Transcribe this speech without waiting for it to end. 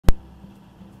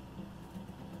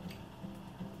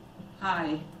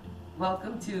Hi,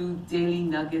 welcome to Daily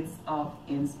Nuggets of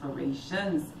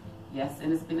Inspirations. Yes,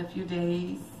 and it's been a few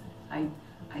days. I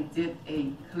did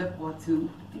a clip or two.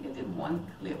 I think I did one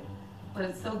clip, but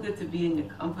it's so good to be in your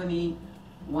company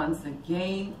once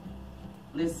again.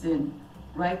 Listen,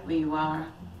 right where you are,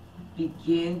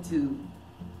 begin to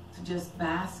just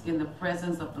bask in the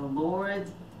presence of the Lord,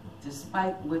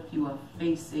 despite what you are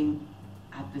facing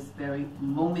at this very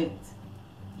moment.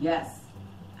 Yes,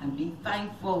 and be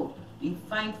thankful. Be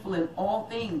thankful in all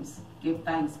things. Give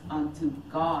thanks unto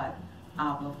God,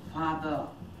 our Father.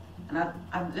 And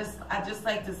I just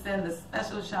like to send a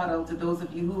special shout out to those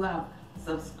of you who have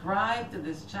subscribed to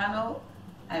this channel.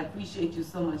 I appreciate you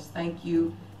so much. Thank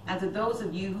you. And to those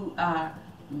of you who are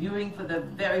viewing for the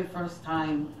very first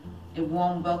time, a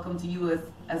warm welcome to you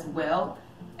as well.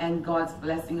 And God's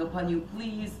blessing upon you.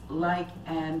 Please like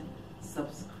and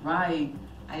subscribe.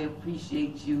 I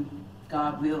appreciate you.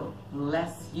 God will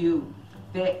bless you.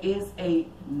 There is a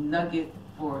nugget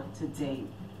for today.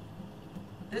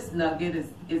 This nugget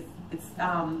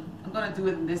I'm going to do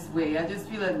it in this way. I just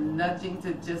feel a nudging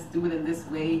to just do it in this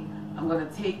way. I'm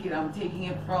taking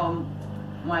it from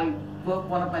my book,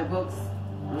 one of my books,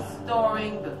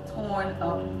 Restoring the Torn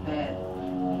Up Bed.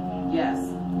 Yes,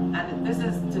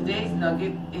 and today's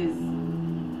nugget is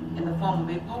in the form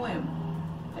of a poem,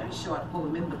 very short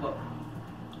poem in the book.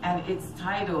 And it's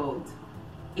titled,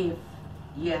 If.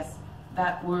 Yes,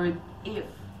 that word if.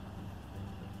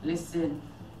 Listen,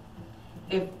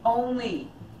 if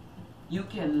only you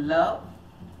can love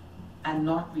and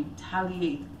not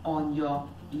retaliate on your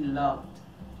beloved.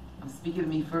 I'm speaking to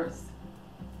me first.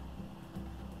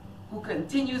 Who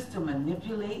continues to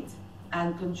manipulate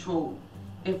and control.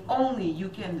 If only you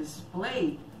can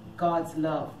display God's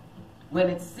love when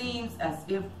it seems as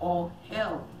if all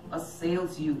hell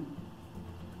assails you.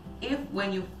 If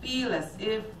when you feel as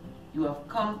if you have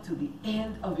come to the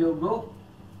end of your rope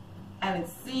and it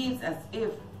seems as if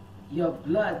your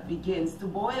blood begins to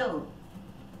boil.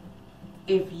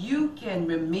 If you can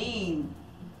remain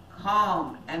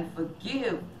calm and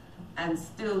forgive and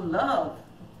still love,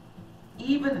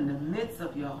 even in the midst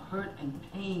of your hurt and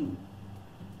pain.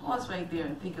 Pause right there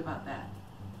and think about that.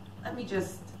 Let me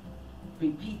just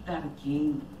repeat that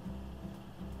again.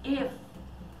 If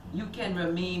you can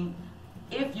remain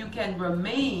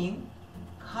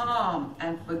calm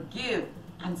and forgive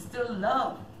and still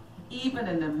love, even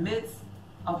in the midst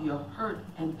of your hurt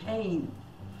and pain.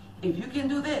 If you can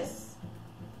do this,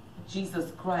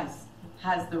 Jesus Christ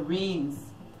has the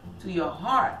reins to your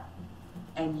heart,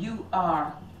 and you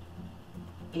are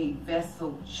a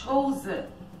vessel chosen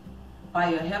by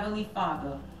your Heavenly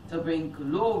Father to bring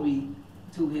glory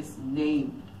to His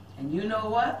name. And you know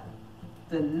what?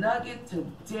 The nugget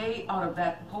today out of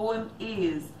that poem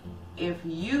is, if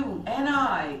you and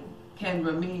I can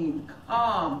remain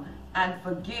calm and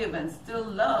forgive and still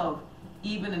love,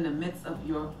 even in the midst of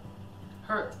your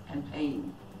hurt and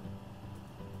pain.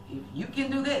 If you can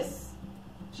do this,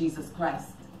 Jesus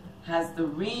Christ has the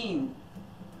reins.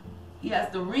 He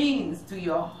has the reins to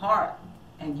your heart,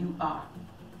 and you are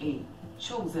a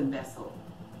chosen vessel.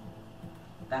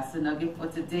 That's the nugget for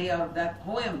today out of that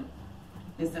poem.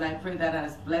 Listen, I pray that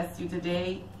has blessed you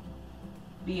today.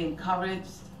 Be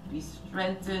encouraged, be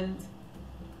strengthened,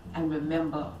 and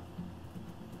remember,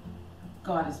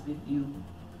 God is with you.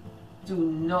 Do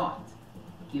not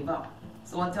give up.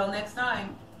 So until next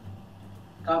time,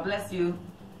 God bless you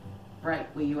right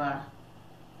where you are.